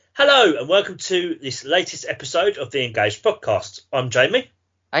Hello and welcome to this latest episode of the Engaged podcast. I'm Jamie.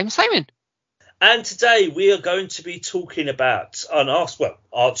 I'm Simon. And today we are going to be talking about,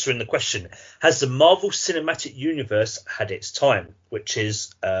 answering the question, has the Marvel Cinematic Universe had its time? Which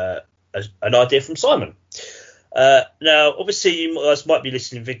is an idea from Simon. Now, obviously, you guys might be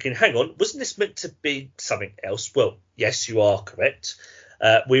listening thinking, hang on, wasn't this meant to be something else? Well, yes, you are correct.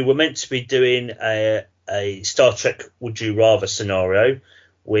 We were meant to be doing a Star Trek Would You Rather scenario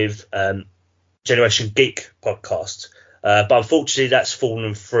with Generation Geek podcast. But unfortunately, that's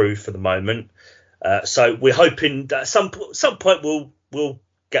fallen through for the moment. So we're hoping that at some point we'll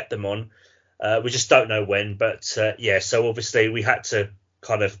get them on. We just don't know when. But so obviously we had to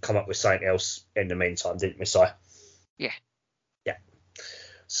kind of come up with something else in the meantime, didn't we, Si? Yeah. Yeah.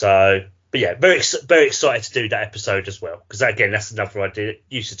 So, but yeah, very excited to do that episode as well. Because again, that's another idea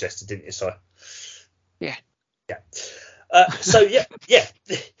you suggested, didn't you, Si? Yeah. Yeah. So yeah.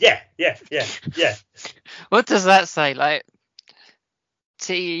 What does that say? Like,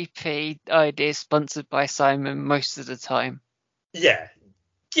 TEP idea sponsored by Simon most of the time. Yeah,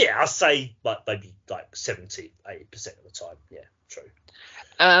 I'll say maybe 70-80% of the time. Yeah,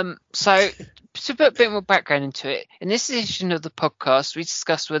 true. So to put a bit more background into it, in this edition of the podcast, we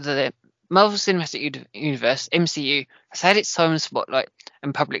discussed whether the Marvel Cinematic Universe (MCU) has had its time in the spotlight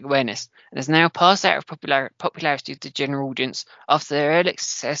and public awareness, and has now passed out of popularity with the general audience after their early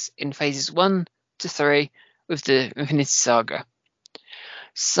success in phases 1 to 3 with the Infinity Saga.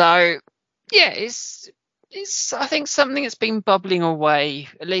 So, yeah, it's I think something that's been bubbling away,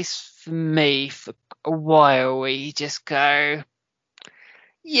 at least for me, for a while. We just go,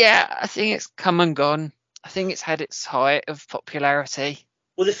 yeah, I think it's come and gone. I think it's had its height of popularity.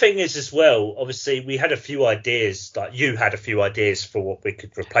 Well, the thing is as well, obviously, we had a few ideas, like you had a few ideas for what we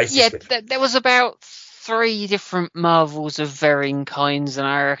could replace it with. Yeah, there was about 3 different Marvels of varying kinds, and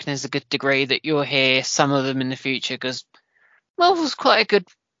I reckon there's a good degree that you'll hear some of them in the future, because Marvel's quite a good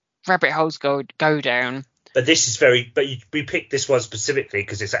rabbit holes go down. But this is we picked this one specifically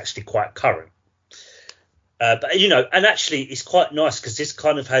because it's actually quite current. But and actually it's quite nice because this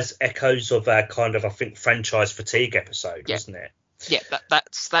kind of has echoes of our kind of, I think, franchise fatigue episode, isn't it? Yeah,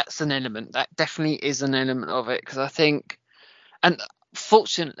 that's an element. That definitely is an element of it, because I think, and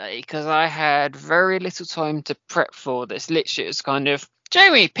fortunately, because I had very little time to prep for this, literally it was kind of,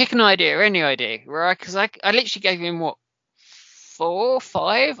 Jamie, pick an idea, any idea, right? Because I literally gave him 4,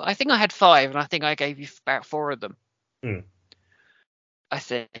 5? I think I had 5, and I think I gave you about 4 of them. I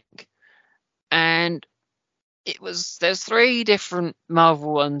think. And there's 3 different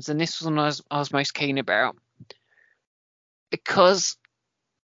Marvel ones, and this one I was most keen about. Because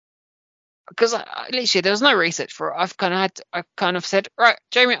I literally, there was no research for it. I kind of said, right,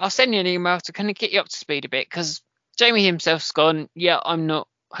 Jamie, I'll send you an email to kind of get you up to speed a bit, because Jamie himself's gone, yeah, I'm not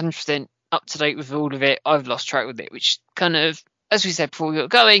 100% up to date with all of it. I've lost track with it, which kind of, as we said before we got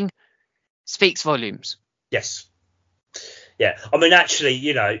going, speaks volumes. Yes. Yeah. I mean, actually,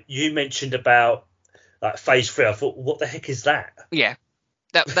 you mentioned about like phase 3. I thought, what the heck is that? Yeah.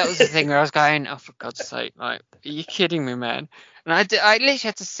 That was the thing where I was going, oh, for God's sake, like, are you kidding me, man? And I literally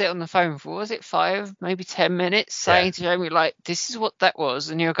had to sit on the phone for, was it 5, maybe 10 minutes, saying to Jamie, like, this is what that was.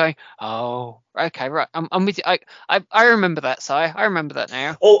 And you're going, oh, okay, right. I'm with you. I remember that, Si. I remember that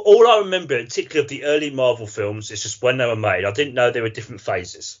now. All I remember, particularly of the early Marvel films, is just when they were made. I didn't know there were different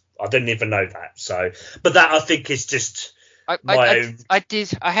phases. I didn't even know that. So, but that I think is just my own.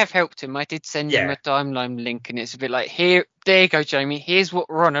 I have helped him. I did send him a timeline link, and it's a bit like, there you go, Jamie. Here's what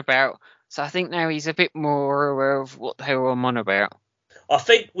we're on about. So I think now he's a bit more aware of what the hell I'm on about. I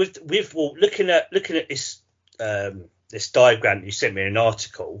think with looking at this this diagram you sent me in an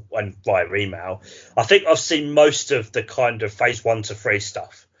article and via email, I think I've seen most of the kind of phase 1 to 3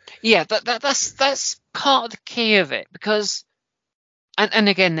 stuff. Yeah, that's part of the key of it, because and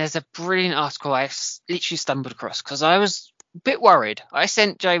again, there's a brilliant article I literally stumbled across because I was a bit worried. I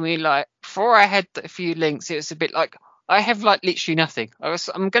sent Jamie, like, before I had a few links, it was a bit like, I have like literally nothing. I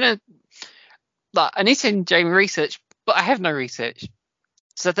need to send Jamie research, but I have no research.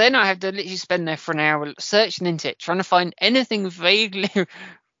 So then I have to literally spend there for an hour searching into it, trying to find anything vaguely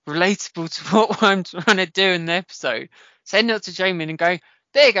relatable to what I'm trying to do in the episode. Send it to Jamie and go,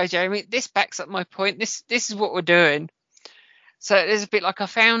 there you go, Jamie. This backs up my point. This is what we're doing. So there's a bit like I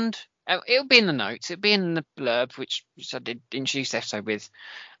found. It'll be in the notes. It'll be in the blurb, which I did introduce the episode with.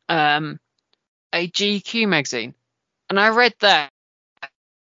 A GQ magazine, and I read that. I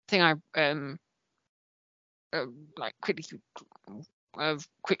think I quickly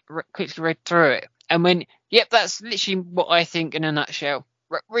read through it and went, yep, that's literally what I think in a nutshell.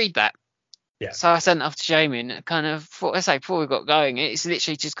 Read that. Yeah. So I sent it off to Jamie and kind of thought, before we got going, it's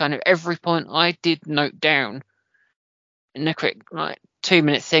literally just kind of every point I did note down in a quick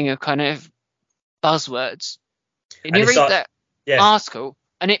 2-minute thing of kind of buzzwords. And you read that article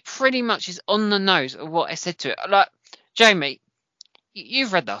and it pretty much is on the nose of what I said to it. Like, Jamie,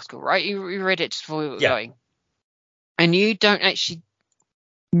 you've read the article, right? You read it just before we were going. And you don't actually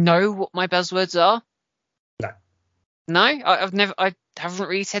know what my buzzwords are? No, I haven't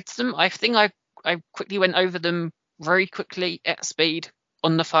really said to them. I think I quickly went over them very quickly at speed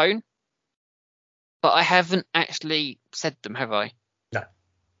on the phone, but I haven't actually said them, have I? No.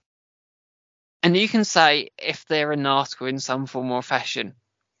 And you can say if they're an article in some form or fashion.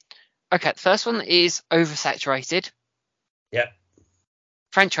 Okay, the first one is oversaturated. Yep.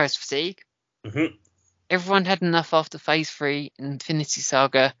 Franchise fatigue. Mm-hmm. Everyone had enough after Phase 3 Infinity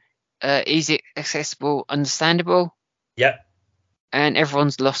Saga. Easy, accessible, understandable. Yep. And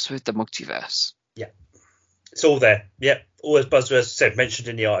everyone's lost with the multiverse. Yeah. It's all there. Yep. All those buzzwords mentioned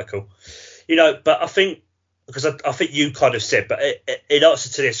in the article. But I think, because I think you kind of said, but in answer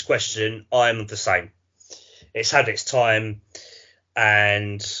to this question, I'm the same. It's had its time,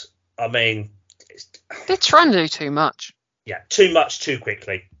 and I mean, they're trying to do too much. Yeah, too much too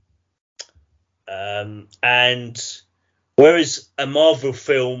quickly. And whereas a Marvel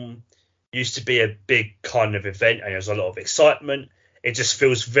film used to be a big kind of event and there's a lot of excitement, it just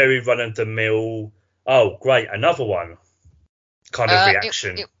feels very run of the mill. Oh, great, another one kind of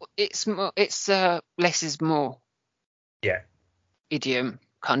reaction. It's more. It's less is more. Yeah. Idiom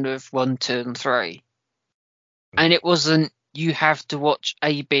kind of 1, 2, and 3, and it wasn't. You have to watch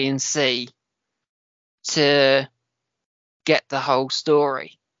A, B, and C to get the whole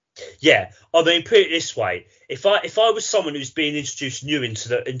story. Yeah, I mean, put it this way: if I was someone who's being introduced new into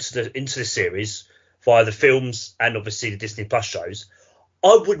the series via the films and obviously the Disney Plus shows,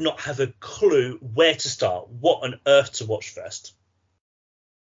 I would not have a clue where to start, what on earth to watch first.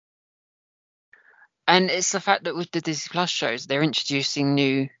 And it's the fact that with the Disney Plus shows, they're introducing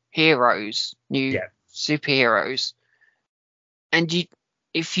new heroes, new superheroes, and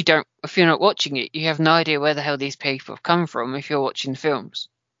if you're not watching it, you have no idea where the hell these people have come from if you're watching films.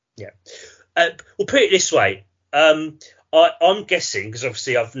 Yeah. Well, put it this way. I'm guessing, because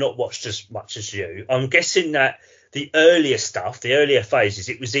obviously I've not watched as much as you, I'm guessing that the earlier stuff, the earlier phases,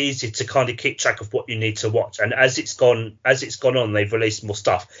 it was easy to kind of keep track of what you need to watch. And as it's gone on, they've released more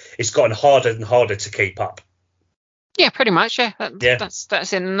stuff. It's gotten harder and harder to keep up. Yeah, pretty much. Yeah,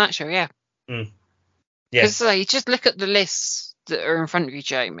 that's in a nutshell. Yeah. Yeah. Because you just look at the lists that are in front of you,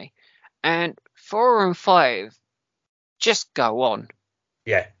 Jamie, and 4 and 5 just go on.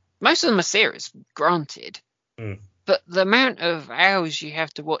 Yeah. Most of them are serious, granted, but the amount of hours you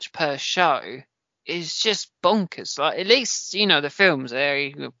have to watch per show is just bonkers. Like, at least, the films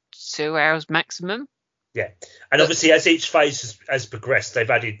are 2 hours maximum. Yeah, and obviously as each phase has progressed, they've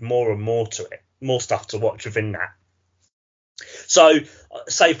added more and more to it, more stuff to watch within that. So,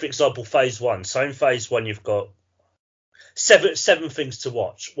 say for example, phase 1. So in phase 1, you've got seven things to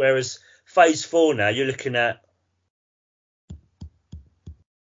watch, whereas phase 4 now you're looking at.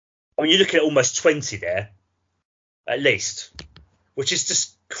 You're looking at almost 20 there, at least, which is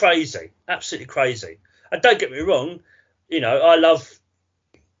just crazy, absolutely crazy. And don't get me wrong, I love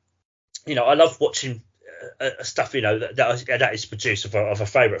watching stuff, that is produced of a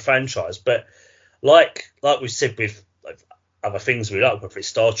favourite franchise. But like we said with other things we like, whether it's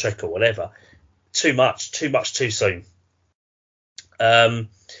Star Trek or whatever, too much too soon. And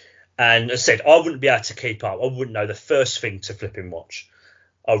as I said, I wouldn't be able to keep up. I wouldn't know the first thing to flip and watch.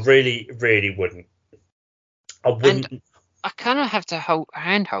 I really, really wouldn't. I wouldn't. And I kind of have to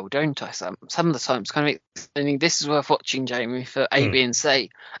handhold, don't I? Some of the times, kind of explaining this is worth watching, Jamie, for A, B, and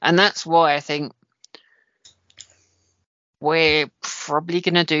C, and that's why I think we're probably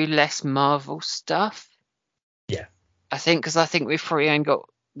going to do less Marvel stuff. Yeah. I think we've probably only got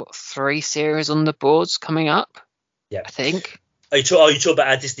 3 series on the boards coming up. Yeah. I think. Are you talking about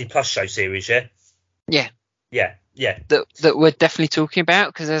our Disney Plus show series? Yeah. Yeah. Yeah. That we're definitely talking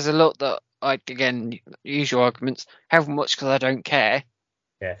about, because there's a lot that again, usual arguments, haven't watched because I don't care.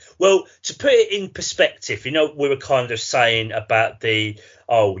 Yeah. Well, to put it in perspective, we were kind of saying about you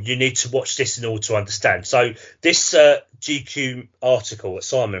need to watch this in order to understand. So this GQ article that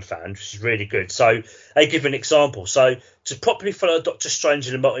Simon found, which is really good. So they give an example. So to properly follow Doctor Strange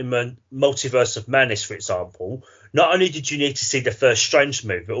in the Multiverse of Madness, for example, not only did you need to see the first Strange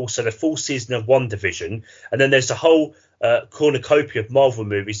movie, but also the full season of WandaVision, and then there's a whole cornucopia of Marvel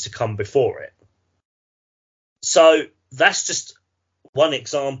movies to come before it. So that's just one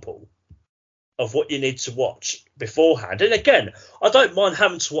example of what you need to watch beforehand. And again, I don't mind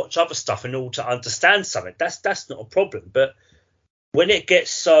having to watch other stuff in order to understand something. That's not a problem. But when it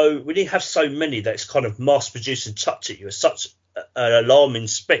gets when you have so many that's kind of mass produced and chucked at you at such an alarming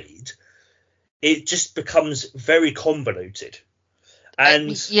speed, it just becomes very convoluted.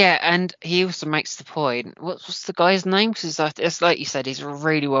 And and he also makes the point. What's the guy's name? Because it's like you said, he's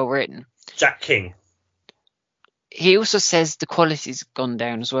really well written. Jack King. He also says the quality's gone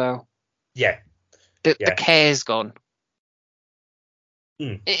down as well. Yeah. The care's gone.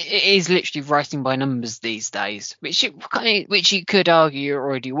 Mm. It is literally writing by numbers these days, which you could argue it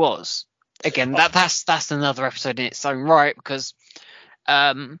already was. Again, that's another episode in its own right, because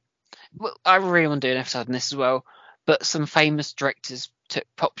I really want to do an episode on this as well. But some famous directors took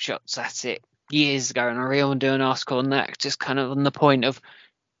pop shots at it years ago, and I really want to do an article on that, just kind of on the point of,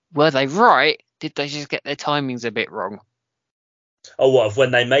 were they right? Did they just get their timings a bit wrong? Oh, what, of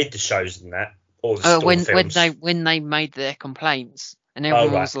when they made the shows and that? Or the films? When they made their complaints, and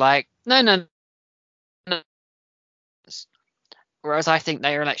everyone was like, no. Whereas I think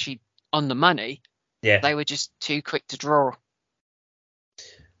they were actually on the money. Yeah. They were just too quick to draw.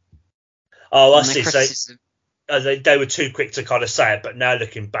 Oh, I see. So they were too quick to kind of say it, but now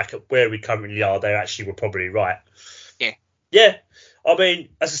looking back at where we currently are, they actually were probably right. Yeah. Yeah. I mean,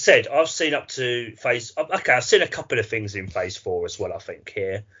 as I said, I've seen up to I've seen a couple of things in phase 4 as well, I think,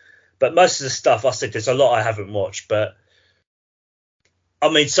 here. But most of the stuff, I said, there's a lot I haven't watched. But,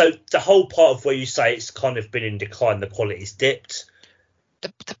 I mean, so the whole part of where you say it's kind of been in decline, the quality's dipped.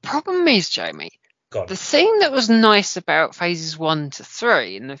 The problem is, Jamie, God. The thing that was nice about phases 1 to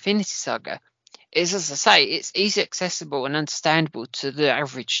 3 in the Infinity Saga is, as I say, it's easy, accessible and understandable to the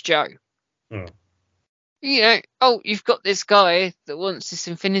average Joe. Hmm. You know, you've got this guy that wants this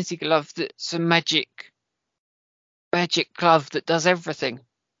Infinity Glove that's a magic glove that does everything.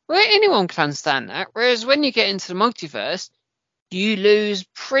 Well, anyone can understand that. Whereas when you get into the multiverse, you lose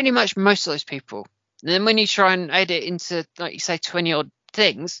pretty much most of those people. And then when you try and add it into, like you say, 20 odd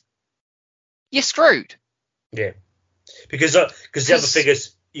things, you're screwed. Yeah, because the other thing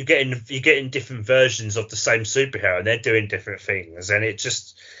is you're getting different versions of the same superhero, and they're doing different things, and it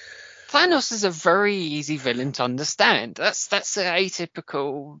just. Thanos is a very easy villain to understand. That's an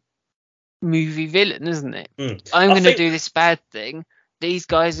atypical movie villain, isn't it? I'm going to do this bad thing. These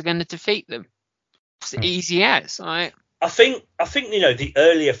guys are going to defeat them. It's easy as. Right? I think the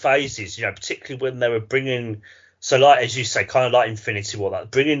earlier phases, particularly when they were bringing, so like as you say, kind of like Infinity War,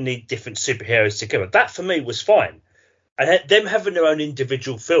 like bringing the different superheroes together. That for me was fine, and them having their own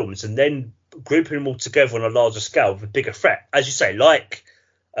individual films and then grouping them all together on a larger scale with a bigger threat, as you say, like.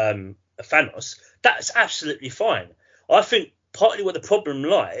 Thanos, that's absolutely fine. I think partly where the problem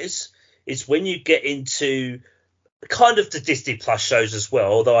lies is when you get into kind of the Disney Plus shows as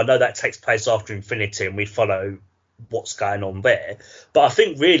well, although I know that takes place after Infinity and we follow what's going on there. But I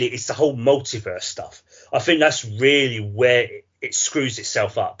think really it's the whole multiverse stuff. I think that's really where it screws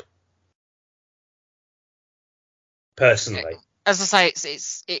itself up. Personally. As I say,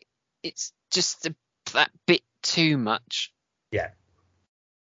 it's just that bit too much. Yeah.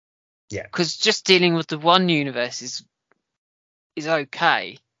 Yeah, because just dealing with the one universe is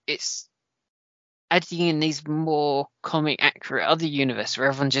okay. It's adding in these more comic accurate other universe where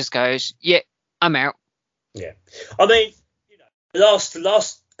everyone just goes, "Yeah, I'm out." Yeah, I mean, the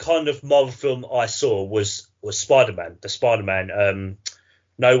last kind of Marvel film I saw was Spider-Man, the Spider-Man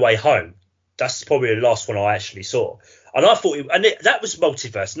No Way Home. That's probably the last one I actually saw. And I thought, that was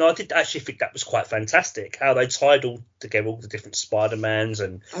multiverse. And I did actually think that was quite fantastic, how they tied all together all the different Spider-Mans.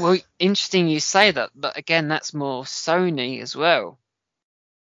 And well, interesting you say that, but again, that's more Sony as well.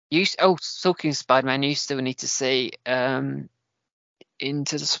 Talking Spider-Man, you still need to see Into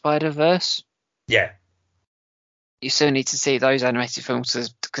the Spider-Verse. Yeah. You still need to see those animated films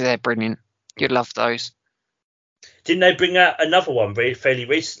because they're brilliant. You'd love those. Didn't they bring out another one fairly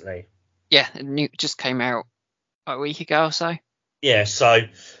recently? Yeah, it just came out a week ago or so. Yeah, so,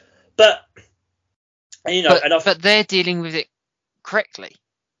 but they're dealing with it correctly.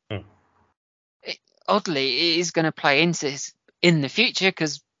 Oddly, it is going to play into this in the future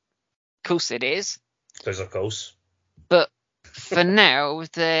because, of course, it is. Because, of course. But for now,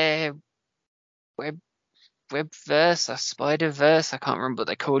 with their webverse or Spider-Verse, I can't remember what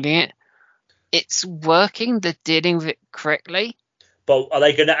they're calling it. It's working. They're dealing with it correctly. But are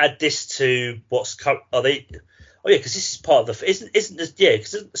they going to add this to what's are they? Oh yeah, because this is part of the isn't this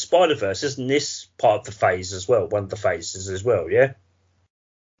because the Spider-Verse isn't this part of the phase as well? One of the phases as well, yeah.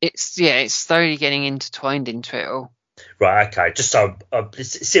 It's slowly getting intertwined into it all. Right, okay. Just so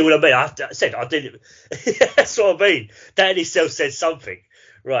see what I mean. I said I didn't. That's what I mean. That in itself said something.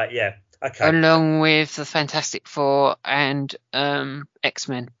 Right, yeah. Okay. along with the Fantastic Four and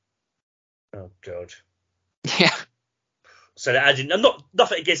X-Men. Oh God. Yeah. So they're adding. I'm not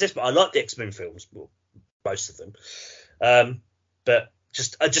nothing against this, but I like the X-Men films, well, most of them. But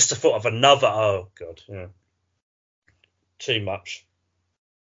just a thought of another. Oh God. Yeah. Too much.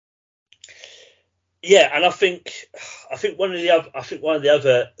 Yeah, and I think one of the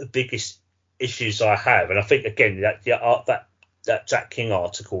other biggest issues I have, and I think again that Jack King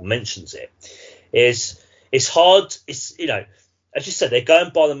article mentions it, is it's hard. It's as you said, they're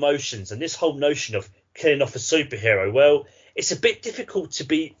going by the motions, and this whole notion of killing off a superhero. Well, it's a bit difficult to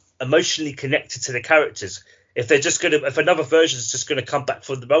be emotionally connected to the characters if another version is just gonna come back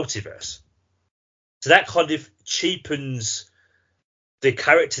from the multiverse. So that kind of cheapens the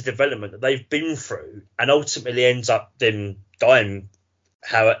character development that they've been through, and ultimately ends up them dying,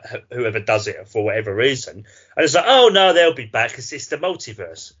 whoever does it for whatever reason. And it's like, oh no, they'll be back. It's the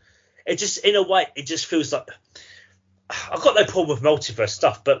multiverse. It just, in a way, it just feels like I've got no problem with multiverse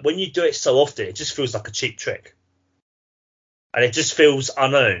stuff, but when you do it so often, it just feels like a cheap trick, and it just feels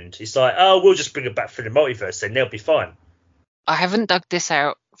unearned. It's like, oh, we'll just bring it back through the multiverse, then they'll be fine. I haven't dug this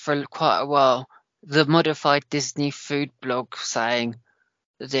out for quite a while. The modified Disney food blog saying,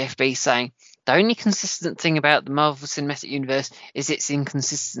 the DFB saying, the only consistent thing about the Marvel Cinematic Universe is its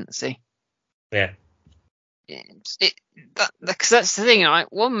inconsistency. Yeah. Because that's the thing.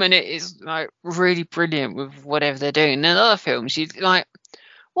 Like, 1 minute is like really brilliant with whatever they're doing, and in other films, you like,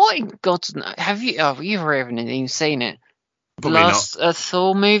 what in God's name have you? Oh, you've even seen it. Probably The last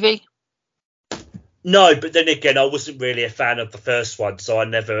Thor movie. No, but then again, I wasn't really a fan of the first one, so I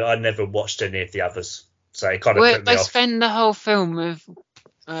never watched any of the others. So it kind of Where put me they off. spend the whole film with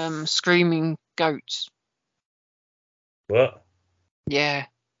screaming goats. What? Yeah.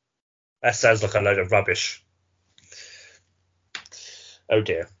 That sounds like a load of rubbish. Oh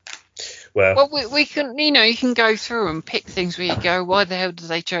dear. Well, we can, you can go through and pick things where you go, why the hell do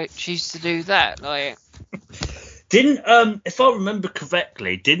they choose to do that? Like, if I remember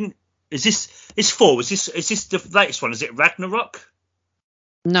correctly, is this the latest one? Is it Ragnarok?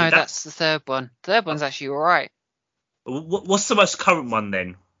 no, that's the third one. The third one's actually all right. What's the most current one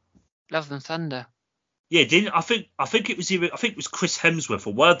then? Love and Thunder. Yeah, I think it was Chris Hemsworth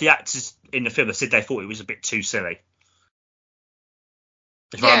or one of the actors in the film that said they thought it was a bit too silly.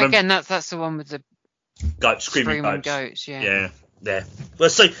 Yeah, again, that's the one with the screaming goats. Yeah. Well,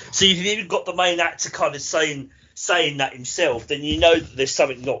 so you've even got the main actor kind of saying that himself. Then you know that there's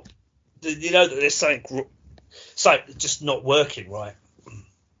something something just not working right.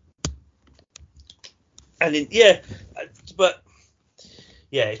 And then,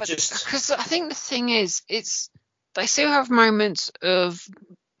 just because I think the thing is, they still have moments of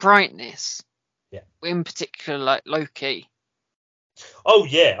brightness. Yeah. In particular, like Loki. Oh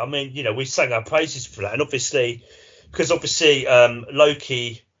yeah, I mean, we sang our praises for that, and obviously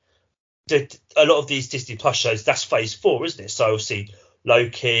Loki did a lot of these Disney Plus shows. That's Phase 4, isn't it? So obviously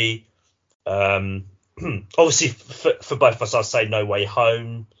Loki, obviously for both of us, I'd say No Way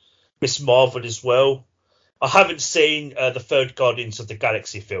Home, Miss Marvel as well. I haven't seen the third Guardians of the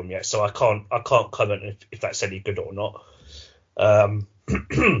Galaxy film yet, so I can't comment if that's any good or not.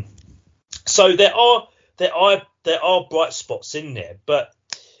 So there are bright spots in there, but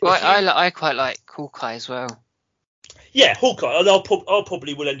I quite like Hawkeye as well. Yeah, Hawkeye. And I'll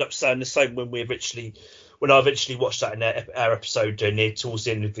probably will end up saying the same when I eventually watched that in our episode near towards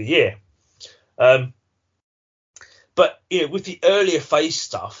the end of the year. But with the earlier Phase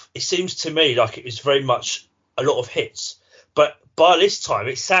stuff, it seems to me like it was very much a lot of hits. But by this time,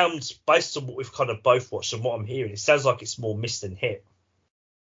 it sounds, based on what we've kind of both watched and what I'm hearing, it sounds like it's more miss than hit.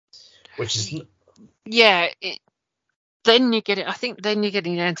 Which is then you get it. I think then you're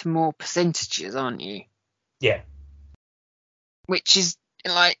getting down to more percentages, aren't you? Yeah. Which is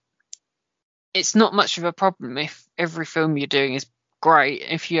like, it's not much of a problem if every film you're doing is great.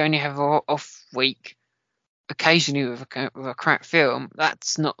 If you only have an off week, occasionally with a crap film,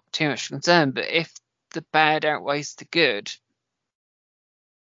 that's not too much concern. But if the bad outweighs the good,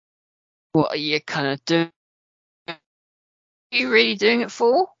 what are you kind of doing? Are you really doing it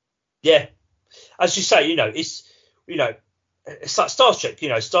for? Yeah, as you say, it's like Star Trek.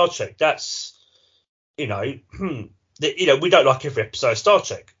 Star Trek. That's we don't like every episode of Star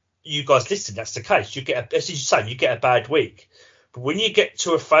Trek. You guys listen, that's the case. You get as you say, you get a bad week. But when you get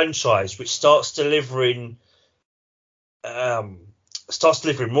to a franchise which starts delivering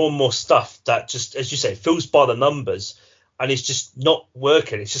more and more stuff that just, as you say, fills by the numbers and it's just not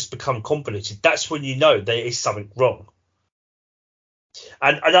working, it's just become convoluted, that's when you know there is something wrong.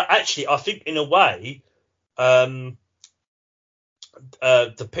 And I think in a way,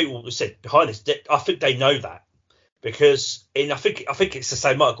 the people who said behind this, I think they know that, because I think it's the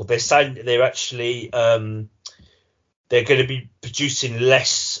same article. They're saying that they're actually they're going to be producing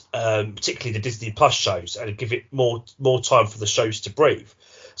less, particularly the Disney Plus shows, and give it more time for the shows to breathe.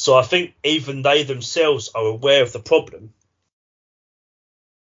 So I think even they themselves are aware of the problem.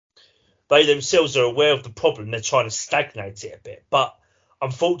 They themselves are aware of the problem. They're trying to stagnate it a bit. But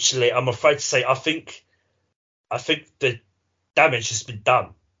unfortunately, I'm afraid to say, I think the damage has been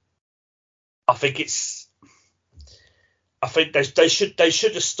done. I think they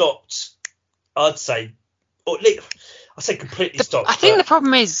should have stopped. I'd say, or at least, I say completely stopped. I think the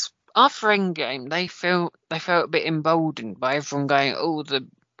problem is after Endgame, they felt a bit emboldened by everyone going, "Oh, the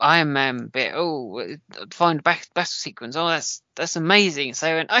Iron Man bit. Oh, find a battle sequence. Oh, that's amazing." So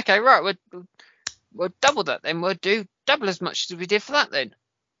they went, "Okay, right, we'll double that then. We'll do double as much as we did for that then."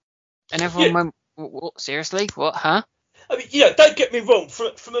 And everyone went, "What? Seriously? What? Huh?" I mean, don't get me wrong.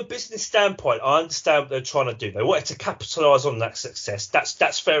 From a business standpoint, I understand what they're trying to do. They wanted to capitalise on that success.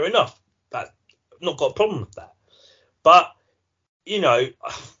 That's fair enough. I've not got a problem with that. But I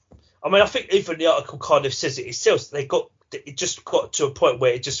think even the article kind of says it itself. It just got to a point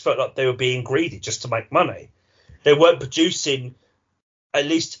where it just felt like they were being greedy just to make money. They weren't producing at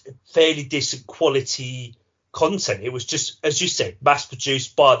least fairly decent quality content. It was just, as you said, mass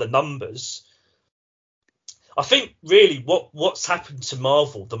produced by the numbers. I think really what's happened to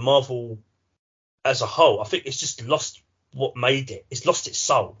Marvel, the Marvel as a whole, I think it's just lost what made it. It's lost its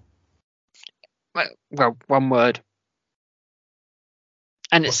soul. Well, one word.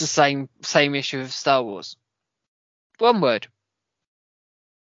 And it's the same issue of Star Wars. One word.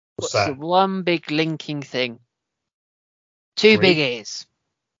 What's the one big linking thing? Two big ears.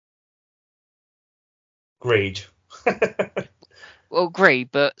 Greed. Well,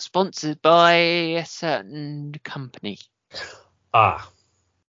 greed, but sponsored by a certain company. Yeah.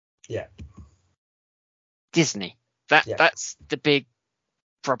 Disney. That's the big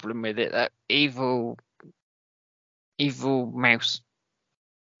problem with it. That evil mouse.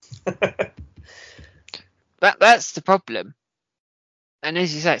 That's the problem. And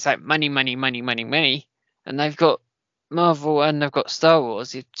as you say, it's like money, and they've got Marvel and they've got Star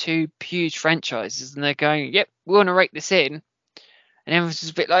Wars, two huge franchises, and they're going, "Yep, we want to rake this in," and everyone's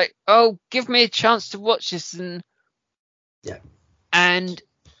just a bit like, "Oh, give me a chance to watch this," and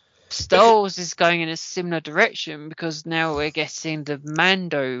Star Wars is going in a similar direction, because now we're getting the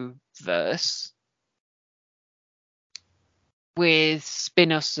Mandoverse with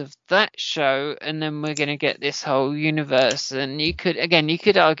spin-offs of that show, and then we're going to get this whole universe. And you could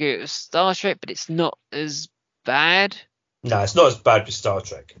argue it was Star Trek, but it's not as bad. No, it's not as bad with Star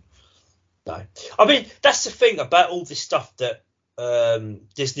Trek. No, I mean, that's the thing about all this stuff that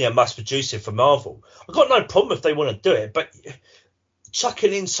Disney are mass producing for Marvel. I've got no problem if they want to do it, but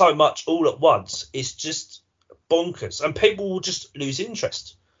chucking in so much all at once is just bonkers, and people will just lose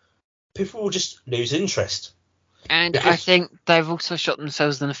interest. And I think they've also shot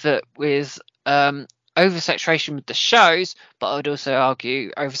themselves in the foot with oversaturation with the shows, but I would also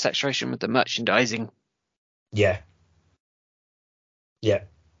argue oversaturation with the merchandising. Yeah.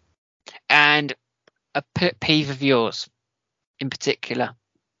 And a pet peeve of yours in particular.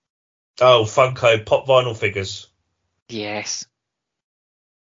 Oh, Funko Pop vinyl figures. Yes.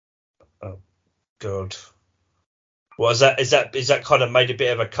 Oh, God. Well, is that kind of made a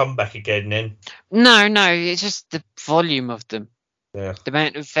bit of a comeback again then? No, it's just the volume of them. Yeah. The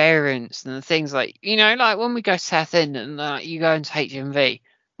amount of variants and the things like when we go South End and you go into HMV,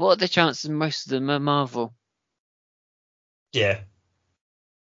 what are the chances most of them are Marvel? Yeah.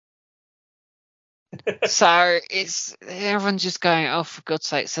 So it's everyone's just going, oh, for God's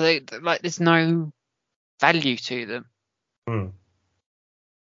sake! So there's no value to them.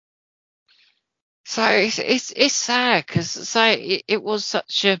 So it's sad, because it was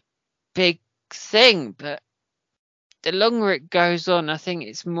such a big thing, but the longer it goes on, I think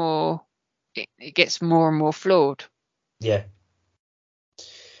it's more. It gets more and more flawed. Yeah.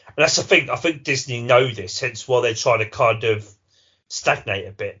 And that's the thing. I think Disney know this, hence why they're trying to kind of stagnate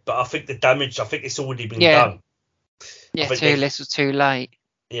a bit. But I think the damage, it's already been done. Yeah, too little, too late.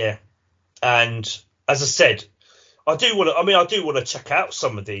 Yeah. And as I said, I do want to check out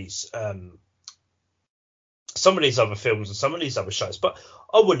some of these other films and some of these other shows, but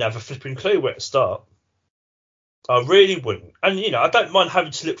I wouldn't have a flipping clue where to start. I really wouldn't. And I don't mind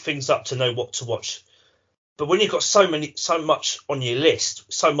having to look things up to know what to watch. But when you've got so much on your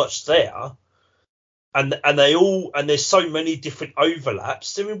list, so much there, and there's so many different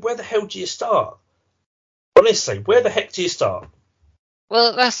overlaps, I mean, where the hell do you start? Honestly, where the heck do you start?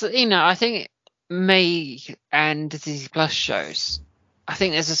 Well, that's I think me and the Disney Plus shows I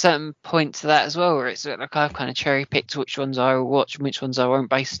think there's a certain point to that as well, where it's like I've kind of cherry picked which ones I will watch and which ones I won't,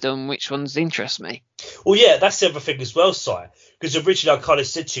 based on which ones interest me. Well, yeah, that's the other thing as well, Si. Because originally I kind of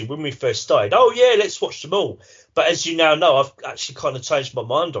said to you when we first started, oh yeah, let's watch them all. But as you now know, I've actually kind of changed my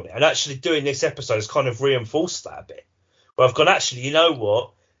mind on it, and actually doing this episode has kind of reinforced that a bit. Where I've gone, actually, you know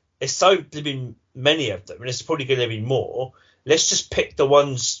what? There's so been many of them, and there's probably going to be more. Let's just pick the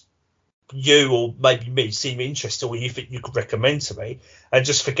ones you or maybe me seem interested or you think you could recommend to me, and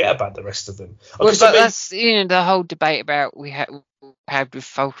just forget about the rest of them. Well, but that's the whole debate about we had with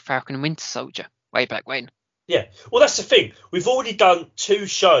Falcon and Winter Soldier way back when. Yeah, well, that's the thing. We've already done 2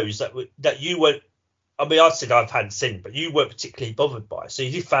 shows that you weren't. I mean, I said I hadn't seen, but you weren't particularly bothered by. So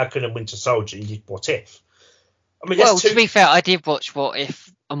you did Falcon and Winter Soldier. You did What If. I mean, well, to be fair, I did watch What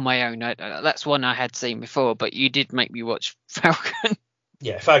If on my own. That's one I had seen before, but you did make me watch Falcon.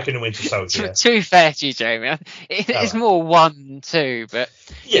 Yeah, Falcon and Winter Soldier. To be fair to you, Jamie, it's more 1 and 2, but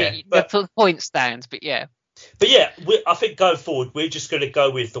yeah, the point stands. But yeah. But yeah, I think going forward, we're just going to go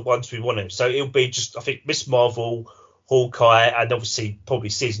with the ones we want to. So it'll be just, I think, Miss Marvel, Hawkeye, and obviously probably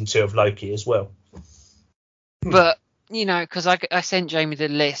season 2 of Loki as well. But, because I sent Jamie the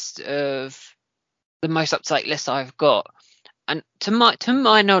list of the most up-to-date list I've got. And to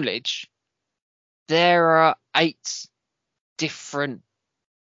my knowledge, there are 8 different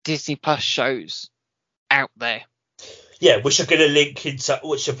Disney Plus shows out there. Yeah, which have linked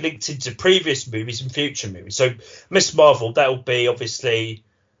into previous movies and future movies. So Miss Marvel, that'll be obviously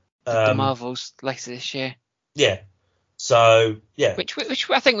the Marvels later this year. Yeah. So yeah, which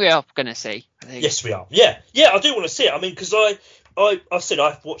I think we are going to see. I think. Yes, we are. Yeah, I do want to see it. I mean, because I said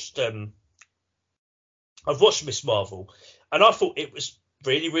I've watched Miss Marvel, and I thought it was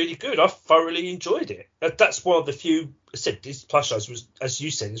really, really good. I thoroughly enjoyed it. That's one of the few. I said Disney Plus shows was, as you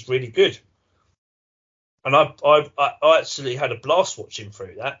said, is really good. And I actually had a blast watching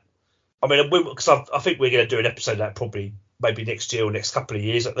through that. I mean, because I think we're going to do an episode of that probably maybe next year or next couple of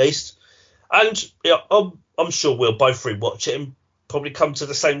years at least. And yeah, I'm sure we'll both rewatch it and probably come to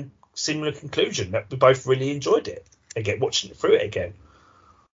the same similar conclusion that we both really enjoyed it again, watching it through it again.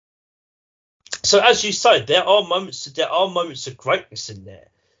 So as you said, there are moments of greatness in there,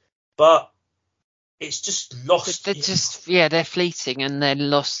 but it's just lost. They're fleeting and they're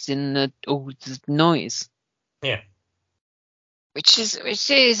lost in all the noise. Yeah, which is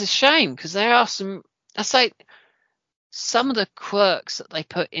a shame, because there are some of the quirks that they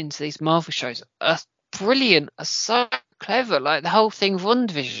put into these Marvel shows are brilliant, are so clever. Like the whole thing of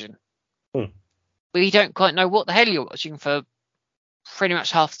WandaVision, where you don't quite know what the hell you're watching for pretty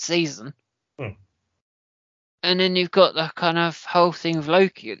much half the season. And then you've got the kind of whole thing of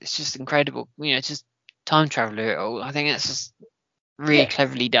Loki. It's just incredible. Just time traveler. It all. I think that's just really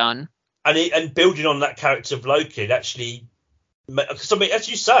cleverly done. And building on that character of Loki, it actually, because I mean, as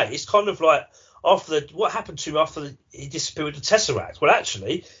you say, it's kind of like what happened to him after he disappeared with the Tesseract. Well,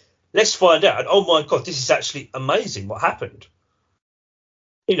 actually, let's find out. And, oh my God, this is actually amazing. What happened?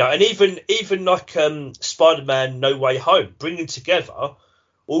 And even like Spider-Man: No Way Home, bringing together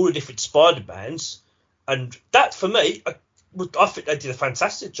all the different Spider-Mans, and that for me, I think they did a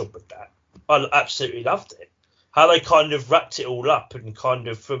fantastic job with that. I absolutely loved it. How they kind of wrapped it all up and kind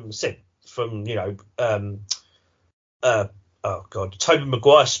of from Tobey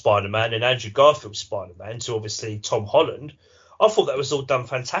Maguire Spider-Man and Andrew Garfield Spider-Man to obviously Tom Holland. I thought that was all done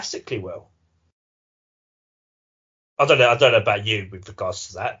fantastically well. I don't know about you with regards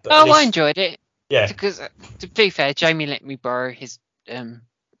to that, but I enjoyed it. Yeah, because to be fair, Jamie let me borrow his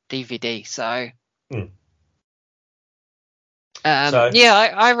DVD, so.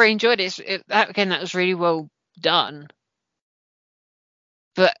 I really enjoyed it. That was really well done.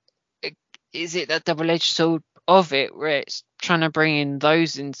 But is it that double-edged sword of it, where it's trying to bring in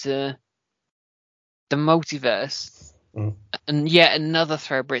those into the multiverse, and yet another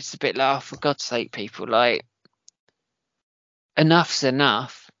thread where it's a bit like, oh, for God's sake, people, like, enough's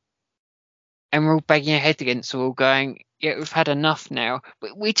enough, and we're all banging our head against the wall going, yeah, we've had enough now.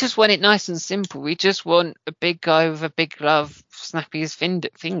 We just want it nice and simple. We just want a big guy with a big glove snapping his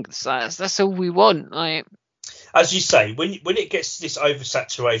fingers. That's all we want. Like, as you say, when it gets to this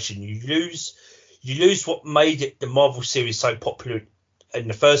oversaturation, you lose what made the Marvel series so popular in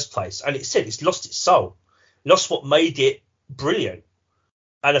the first place. And it's lost its soul, lost what made it brilliant.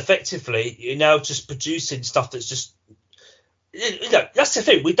 And effectively, you're now just producing stuff that's just, that's the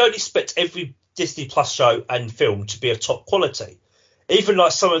thing. We don't expect every Disney Plus show and film to be of top quality. Even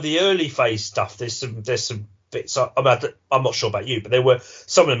like some of the early phase stuff, there's some bits. I'm not sure about you, but there were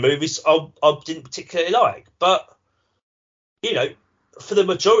some of the movies I didn't particularly like. But for the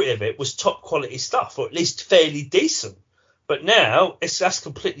majority of it was top quality stuff, or at least fairly decent. But now that's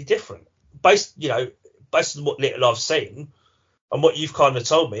completely different. Based on what little I've seen and what you've kind of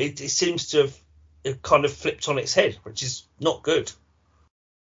told me, it seems to have it kind of flipped on its head, which is not good.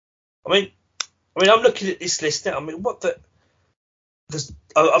 I mean, I'm looking at this list now. I mean,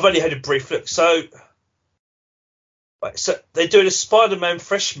 I've only had a brief look. So they're doing a Spider-Man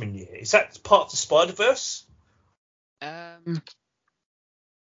freshman year. Is that part of the Spider-Verse?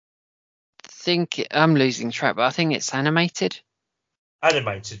 Think I'm losing track, but I think it's animated.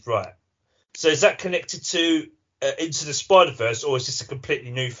 Animated, right. So is that connected to Into the Spider-Verse, or is this a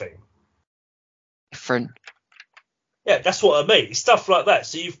completely new thing? Different. Yeah, that's what I mean. It's stuff like that.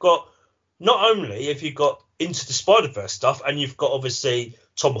 So you've got, not only have you got Into the Spider-Verse stuff, and you've got obviously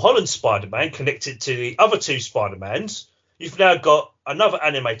Tom Holland's Spider-Man connected to the other two Spider-Mans, you've now got another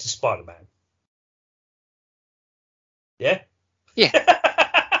animated Spider-Man. Yeah? Yeah.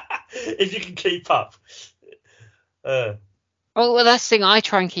 If you can keep up. Well, that's the thing. I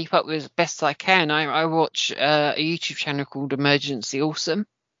try and keep up with as best I can. I watch a YouTube channel called Emergency Awesome.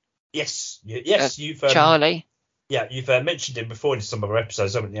 Yes, you've Charlie. Yeah, you've mentioned him before in some other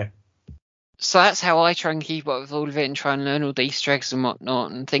episodes, haven't you? So that's how I try and keep up with all of it and try and learn all the Easter eggs and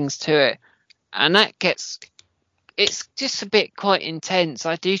whatnot and things to it. And it's just a bit quite intense.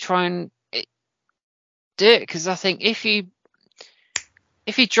 I do try and do it because I think if you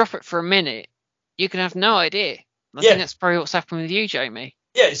drop it for a minute, you can have no idea. I think that's probably what's happened with you, Jamie.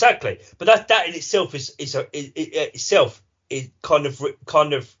 Yeah, exactly. But that in itself it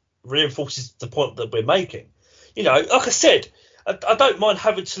kind of reinforces the point that we're making. You know, like I said, I don't mind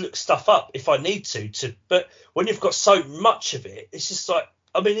having to look stuff up if I need to. But when you've got so much of it, it's just like,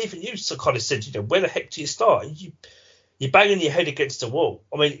 I mean, even you kind of said, you know, where the heck do you start? You're banging your head against the wall.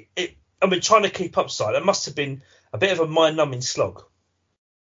 I mean, trying to keep up, side, that must have been a bit of a mind-numbing slog.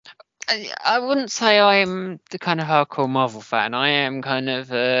 I wouldn't say I'm the kind of hardcore Marvel fan. I am kind of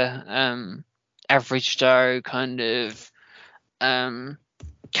a average Joe, kind of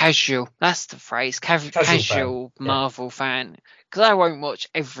casual. That's the phrase. Casual Marvel fan. Because I won't watch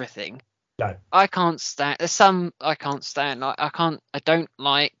everything. No. I can't stand. There's some I can't stand. Like I don't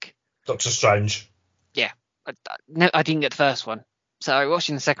like Doctor Strange. Yeah. I didn't get the first one. So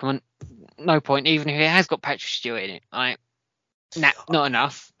watching the second one, no point. Even if it has got Patrick Stewart in it, not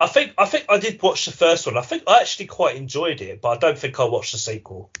enough. I think I did watch the first one. I think I actually quite enjoyed it, but I don't think I watched the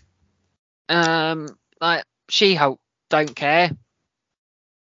sequel. Like She-Hulk, don't care.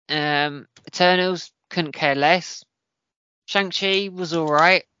 Eternals, couldn't care less. Shang-Chi was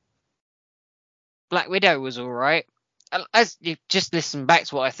alright. Black Widow was alright. As you just listen back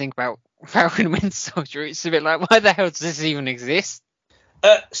to what I think about Falcon and Winter Soldier, it's a bit like, why the hell does this even exist?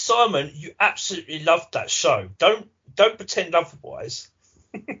 Simon, you absolutely loved that show. Don't pretend otherwise.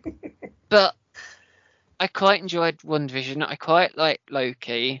 But I quite enjoyed WandaVision. I quite like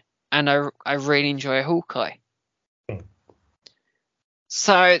Loki, and I really enjoy Hawkeye.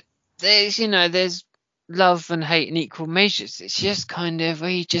 So there's love and hate in equal measures. It's just kind of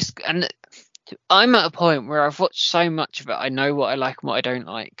and I'm at a point where I've watched so much of it. I know what I like and what I don't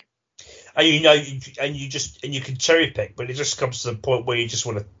like. And you can cherry pick, but it just comes to the point where you just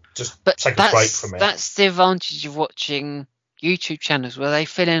want to take a break from it. That's the advantage of watching YouTube channels where they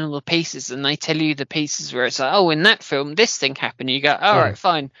fill in all the pieces and they tell you the pieces where it's like, oh, in that film this thing happened. And you go, all right,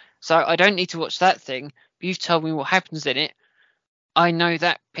 fine. So I don't need to watch that thing. But you've told me what happens in it. I know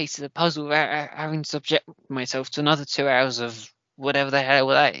that piece of the puzzle without having to subject myself to another 2 hours of whatever the hell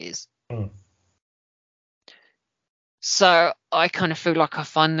that is. So I kind of feel like I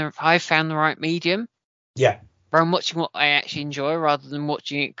found the right medium. Yeah. Where I'm watching what I actually enjoy rather than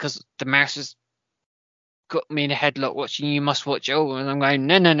watching it because the mouse has got me in a headlock watching you must watch it all. And I'm going,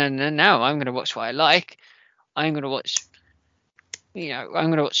 no. I'm going to watch what I like. I'm going to watch, I'm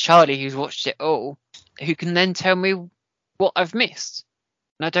going to watch Charlie, who's watched it all, who can then tell me what I've missed.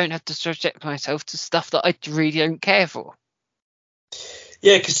 And I don't have to subject myself to stuff that I really don't care for.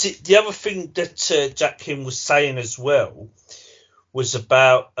 Yeah, because the other thing that Jack Kim was saying as well was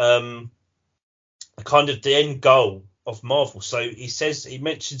about kind of the end goal of Marvel. So he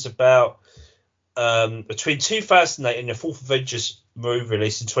mentions about between 2008 and the fourth Avengers movie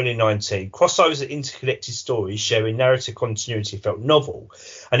release in 2019, crossovers and interconnected stories sharing narrative continuity felt novel,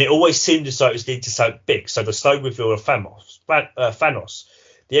 and it always seemed as though it was leading to something big. So the slow reveal of Thanos,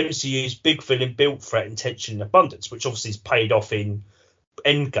 the MCU's big villain, built threat, intention, and abundance, which obviously is paid off in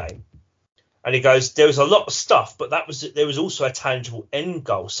Endgame. And he goes, there was a lot of stuff, but there was also a tangible end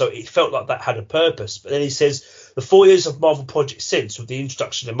goal, so it felt like that had a purpose. But then he says the 4 years of Marvel project since, with the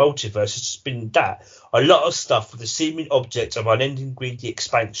introduction of the multiverse, has just been that, a lot of stuff with the seeming object of unending greedy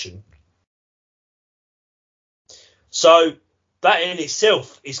expansion. So that in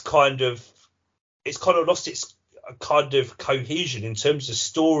itself is it's kind of lost its kind of cohesion in terms of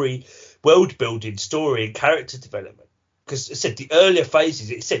story, world building, story and character development. Because it said the earlier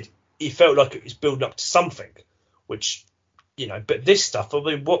phases, it felt like it was building up to something, which, but this stuff, I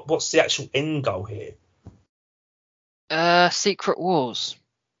mean, what's the actual end goal here? Secret Wars,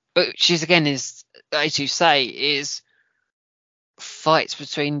 which is again is, as you say, is fights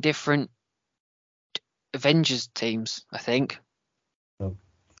between different Avengers teams, I think.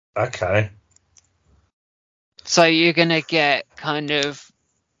 Okay. So you're gonna get kind of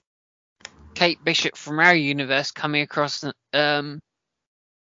Kate Bishop from our universe coming across another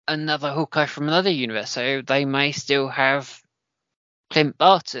Hawkeye from another universe, so they may still have Clint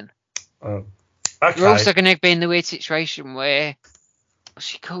Barton. Okay. You're also going to be in the weird situation where, what's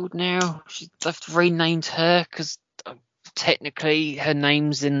she called now? I've renamed her because technically her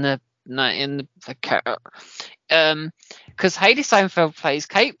name's in the because Hayley Steinfeld plays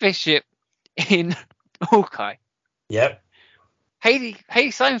Kate Bishop in Hawkeye. Yep. Hayley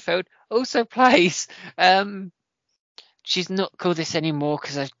Steinfeld also plays. She's not called this anymore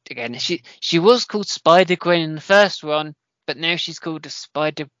because again she was called Spider Gwen in the first one, but now she's called a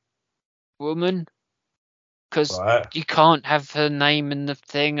Spider Woman because you can't have her name in the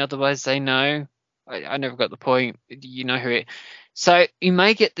thing, otherwise they know. I never got the point. You know who it. So you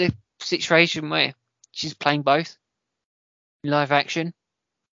may get the situation where she's playing both live action.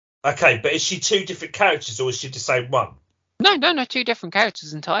 Okay, but is she two different characters or is she the same one? No, two different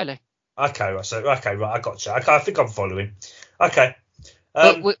characters entirely. Okay, right. I got you. Okay, I think I'm following. Okay.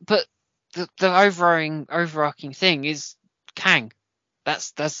 But the overarching thing is Kang.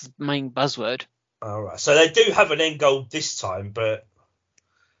 That's the main buzzword. All right. So they do have an end goal this time, but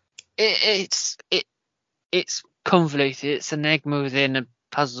it's convoluted. It's an enigma within a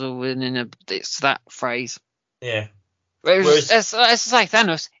puzzle within it's that phrase. Yeah. Whereas as I say,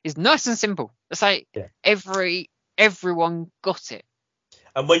 Thanos is nice and simple. It's like everyone got it.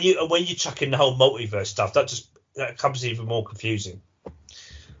 And when you chuck in the whole multiverse stuff, that becomes even more confusing.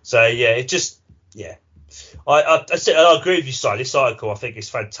 So yeah, I agree with you, Si. This article I think is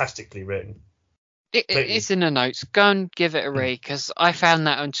fantastically written. It's in the notes. Go and give it a read because I found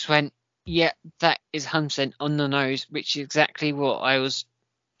that and just went, yeah, that is 100% on the nose, which is exactly what I was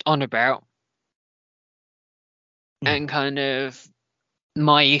on about. And kind of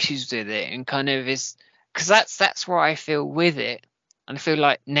my issues with it, and kind of is because that's where I feel with it, and I feel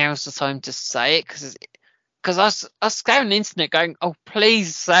like now's the time to say it because I was scouring the internet going, oh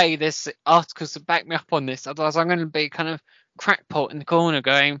please say there's articles to back me up on this, otherwise I'm going to be kind of crackpot in the corner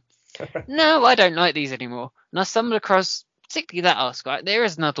going, no, I don't like these anymore. And I stumbled across particularly that article. There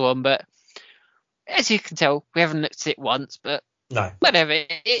is another one, but as you can tell, we haven't looked at it once, but no, whatever.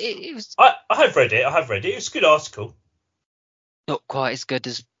 It was. I have read it. It was a good article. Not quite as good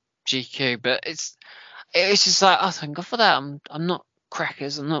as GQ, but it's just like, oh, thank God for that. I'm not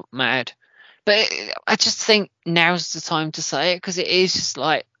crackers. I'm not mad, but I just think now's the time to say it because it is just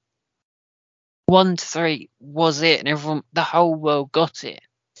like 1 to 3 was it, and the whole world got it.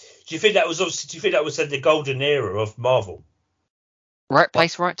 Do you think that was the golden era of Marvel? Right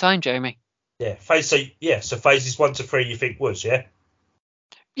place, right time, Jamie. Yeah, so phases 1 to 3 you think was, yeah?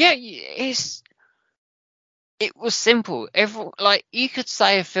 Yeah, it was simple. You could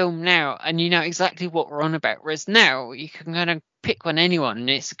say a film now and you know exactly what we're on about. Whereas now you can kind of pick on anyone and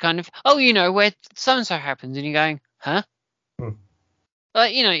it's kind of, where so and so happens, and you're going, huh?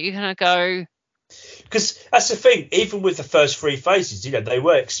 You kind of go. Because that's the thing. Even with the first 3 phases, they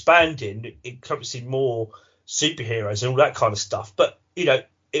were expanding, encompassing more superheroes and all that kind of stuff. But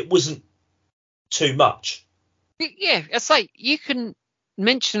it wasn't too much. Yeah, it's like you can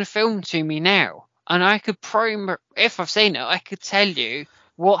mention a film to me now, and I could if I've seen it, I could tell you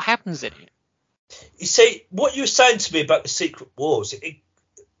what happens in it. You see, what you were saying to me about the Secret Wars,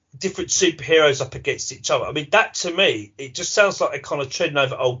 different superheroes up against each other. I mean, that to me, it just sounds like they're kind of treading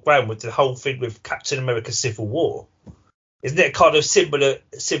over old ground with the whole thing with Captain America: Civil War. Isn't it kind of similar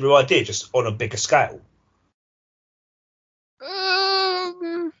idea, just on a bigger scale?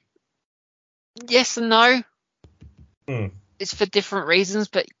 Yes and no. It's for different reasons,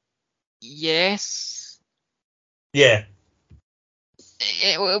 but yes. Yeah.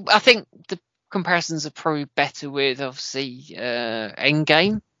 I think the comparisons are probably better with obviously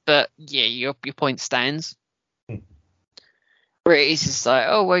Endgame, but yeah, your point stands. Where it's just like,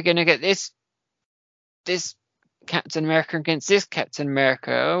 oh, we're gonna get this Captain America against this Captain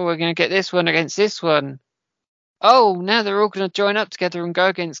America. Oh, we're gonna get this one against this one. Oh, now they're all gonna join up together and go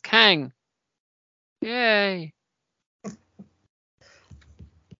against Kang. Yay!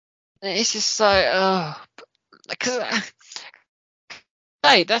 It's just like, Because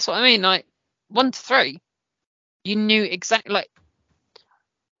hey, that's what I mean. Like 1 to 3, you knew exactly. Like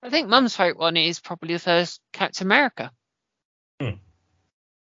I think Mum's favourite one is probably the first Captain America.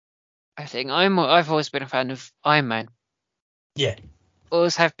 I think I've always been a fan of Iron Man. Yeah.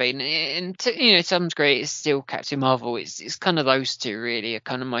 Always have been, and to some degree, it's still Captain Marvel. It's kind of those two really are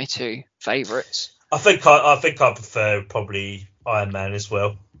kind of my two favourites. I think I prefer probably Iron Man as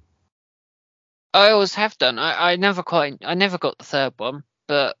well. I always have done. I never got the third one,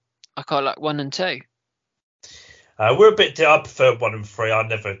 but I quite like 1 and 2. We're a bit. I prefer 1 and 3. I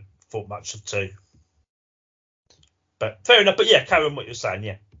never thought much of 2. But fair enough. But yeah, carry on what you're saying.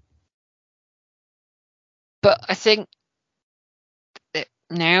 Yeah. But I think that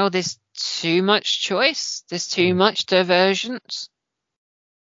now there's too much choice. There's too much divergence.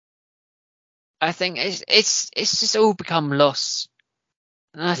 I think it's just all become lost.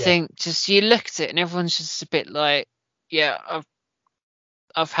 And I think just you look at it and everyone's just a bit like, yeah,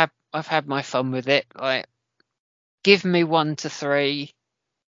 I've had my fun with it. Like, give me 1 to 3.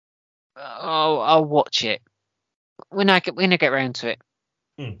 I'll watch it when I get round to it.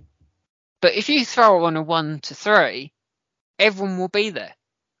 But if you throw on a 1 to 3, everyone will be there.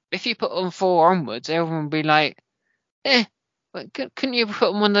 If you put on 4 onwards, everyone will be like, couldn't you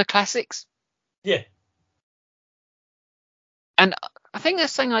put on one of the classics? Yeah. And I think the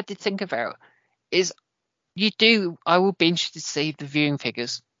thing I did think about is I will be interested to see the viewing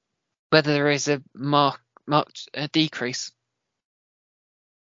figures, whether there is a marked decrease.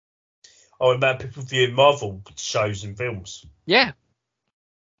 Oh, about people viewing Marvel shows and films. Yeah.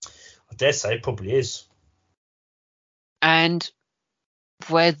 I dare say it probably is. And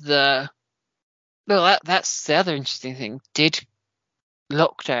whether... Well, that's the other interesting thing. Did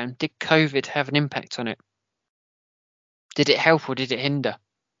COVID have an impact on it? Did it help or did it hinder?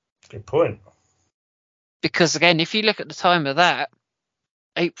 Good point. Because again, if you look at the time of that,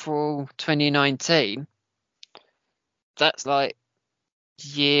 April 2019, that's like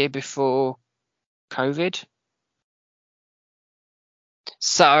year before COVID.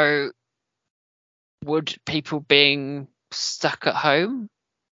 So would people being stuck at home,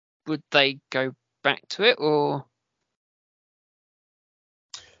 would they go back to it, or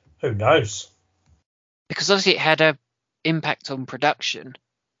who knows? Because obviously it had a impact on production.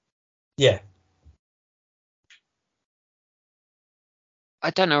 Yeah. I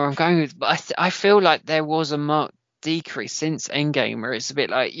don't know where I'm going with, but I feel like there was a marked decrease since Endgame, where it's a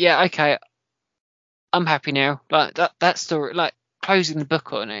bit like, yeah, okay, I'm happy now. Like that story, like closing the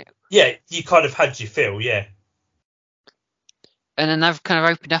book on it. Yeah, you kind of had your fill, yeah. And then they've kind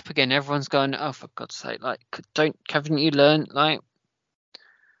of opened up again. Everyone's going, oh, for God's sake, like, haven't you learned, like?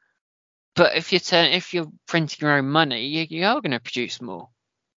 But if you're printing your own money, you are going to produce more.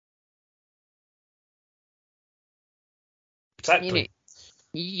 Exactly.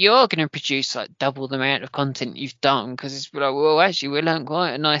 You're going to produce like double the amount of content you've done, because it's like, well, actually, we learned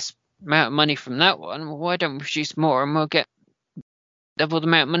quite a nice amount of money from that one. Well, why don't we produce more and we'll get double the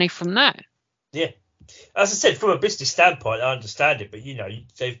amount of money from that? Yeah. As I said, from a business standpoint, I understand it, but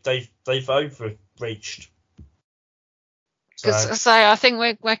they've overreached. Because I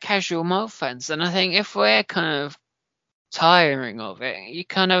think we're casual Marvel fans, and I think if we're kind of tiring of it,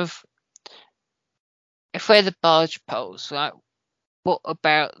 if we're the barge poles, like, what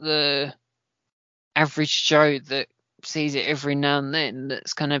about the average Joe that sees it every now and then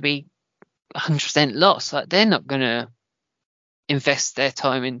that's going to be 100% lost? Like, they're not going to invest their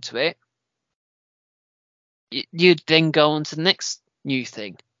time into it. You'd then go on to the next new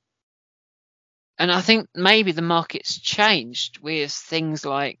thing. And I think maybe the market's changed with things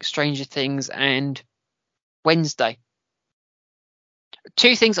like Stranger Things and Wednesday.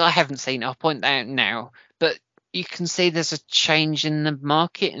 2 things I haven't seen, I'll point out now, but you can see there's a change in the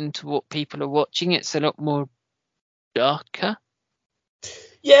market into what people are watching. It's a lot more darker.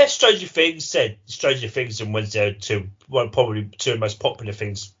 Yeah, Stranger Things and Wednesday are probably 2 of the most popular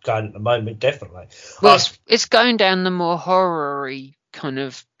things going at the moment, definitely. Well, it's going down the more horror-y kind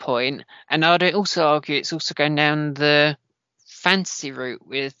of point, and I'd also argue it's also going down the fantasy route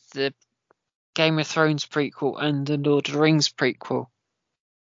with the Game of Thrones prequel and the Lord of the Rings prequel.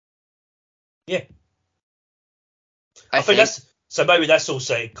 Yeah. I think maybe that's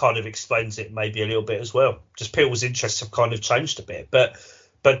also, it kind of explains it maybe a little bit as well. Just people's interests have kind of changed a bit, but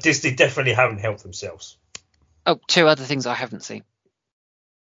Disney definitely haven't helped themselves. Oh, 2 other things I haven't seen.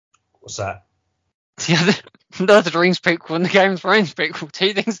 What's that? The Lord of the Rings prequel and the Game of Thrones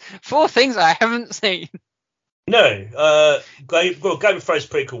prequel. 4 things I haven't seen. No, Game of Thrones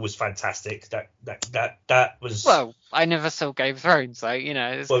prequel was fantastic. That was. Well, I never saw Game of Thrones, so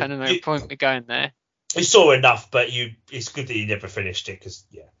there's kind of no point me going there. you saw enough, but it's good that you never finished it because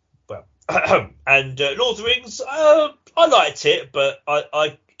well, and Lord of the Rings, I liked it, but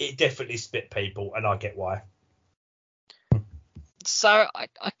it definitely split people, and I get why. So I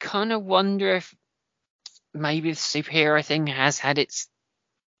kind of wonder if maybe the superhero thing has had its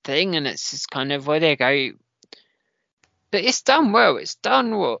thing, and it's just kind of where they go. But it's done well. It's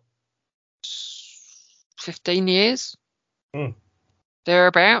done what, 15 years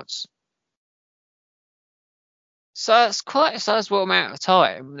thereabouts. So it's quite a sizable amount of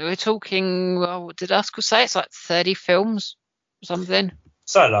time. We're talking, well, what did Uskal say? It's like 30 films or something.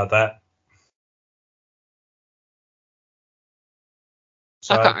 Something like that.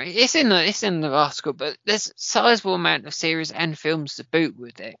 So, I can't, it's in the article, but there's a sizable amount of series and films to boot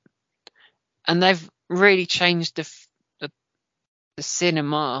with it, and they've really changed the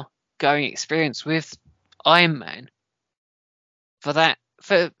cinema going experience with Iron Man for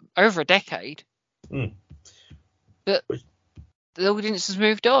over a decade. But the audience has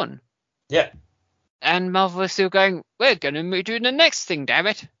moved on. Yeah. And Marvel is still going, we're going to do the next thing, damn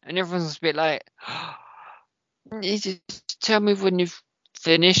it. And everyone's a bit like, you just tell me when you've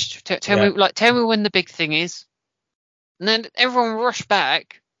finished. Tell me when the big thing is. And then everyone will rush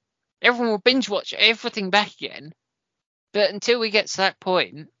back. Everyone will binge watch everything back again. But until we get to that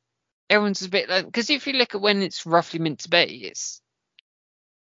point, everyone's a bit like, because if you look at when it's roughly meant to be, it's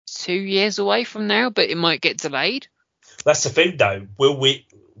 2 years away from now, but it might get delayed. That's the thing, though. Will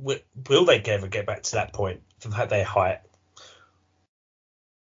they ever get back to that point from their height?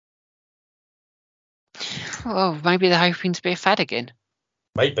 Well, maybe they're hoping to be a fad again.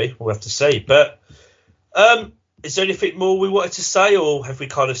 Maybe we'll have to see. But is there anything more we wanted to say, or have we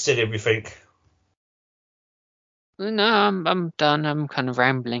kind of said everything? No, I'm done. I'm kind of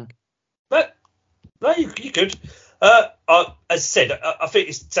rambling. No, you're good. As I said, I think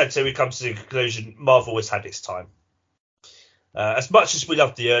it's sad to say we come to the conclusion Marvel has had its time. As much as we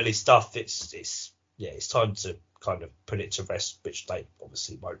love the early stuff, it's time to kind of put it to rest, which they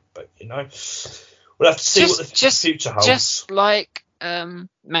obviously won't. But we'll have to see what the future holds. Just like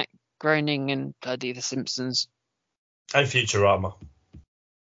Matt Groening and bloody The Simpsons and Futurama.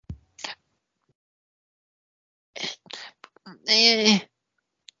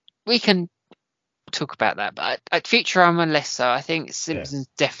 We can talk about that, but Futurama less so. I think Simpsons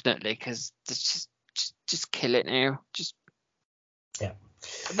definitely, because just kill it now.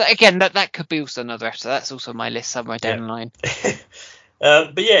 But again, that could be also another episode. That's also my list somewhere down the line.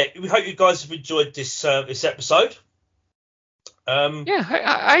 But we hope you guys have enjoyed this episode.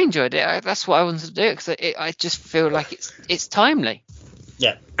 I enjoyed it. That's what I wanted to do, because I just feel like it's timely.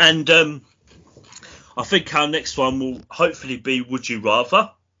 Yeah, and I think our next one will hopefully be Would You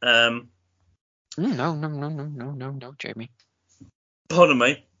Rather. No, Jamie. Pardon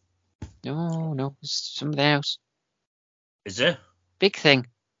me. No, it's something else. Is there? Big thing.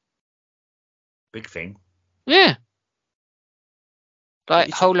 Big thing. Yeah.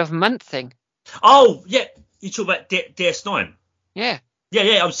 Like whole of a month thing. Oh yeah, you talk about DS9. Yeah.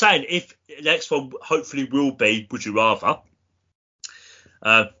 Yeah. I'm saying if the next one hopefully will be Would You Rather.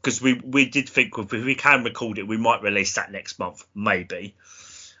 Because we did think if we can record it, we might release that next month, maybe.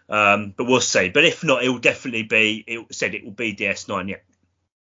 But we'll see. But if not, it will definitely be. It will be DS9. Yeah.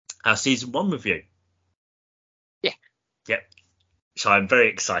 Our season 1 review. Yeah. Yep. So I'm very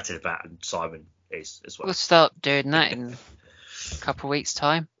excited about, and Simon is as well. We'll start doing that in a couple of weeks'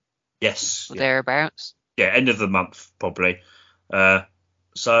 time. Yes. Or thereabouts. Yeah, end of the month probably.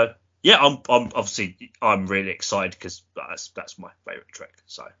 So yeah, I'm really excited because that's my favourite Trek.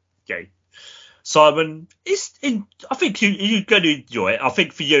 So yeah, Simon, I think you're going to enjoy it. I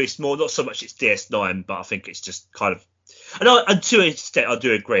think for you it's more not so much it's DS9, but I think it's just kind of. And to an extent, I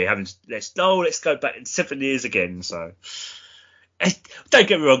do agree. Let's go back in 7 years again. So don't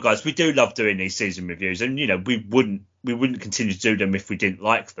get me wrong, guys. We do love doing these season reviews, and we wouldn't continue to do them if we didn't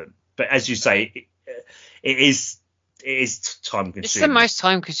like them. But as you say, it is time consuming. It's the most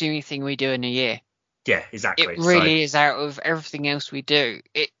time consuming thing we do in a year. Yeah, exactly. It really is. Out of everything else we do,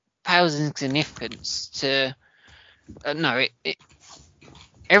 it pales in significance to.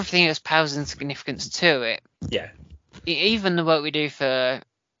 Everything else pales in significance to it. Yeah. Even the work we do for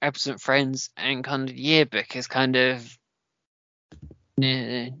Absent Friends and kind of the yearbook is kind of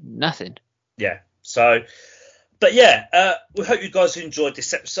nothing. Yeah. So, but yeah, we hope you guys enjoyed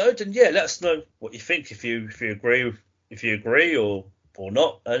this episode, and let us know what you think, if you agree or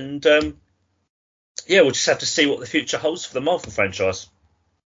not, and we'll just have to see what the future holds for the Marvel franchise.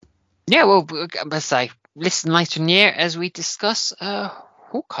 Yeah, well, let's say listen later in the year as we discuss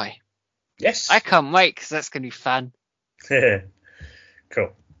Hawkeye. Yes, I can't wait because that's going to be fun.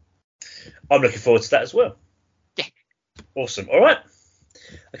 Cool. I'm looking forward to that as well. Yeah. Awesome. All right.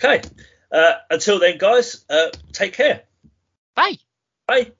 Okay. Until then, guys, take care. Bye. Bye.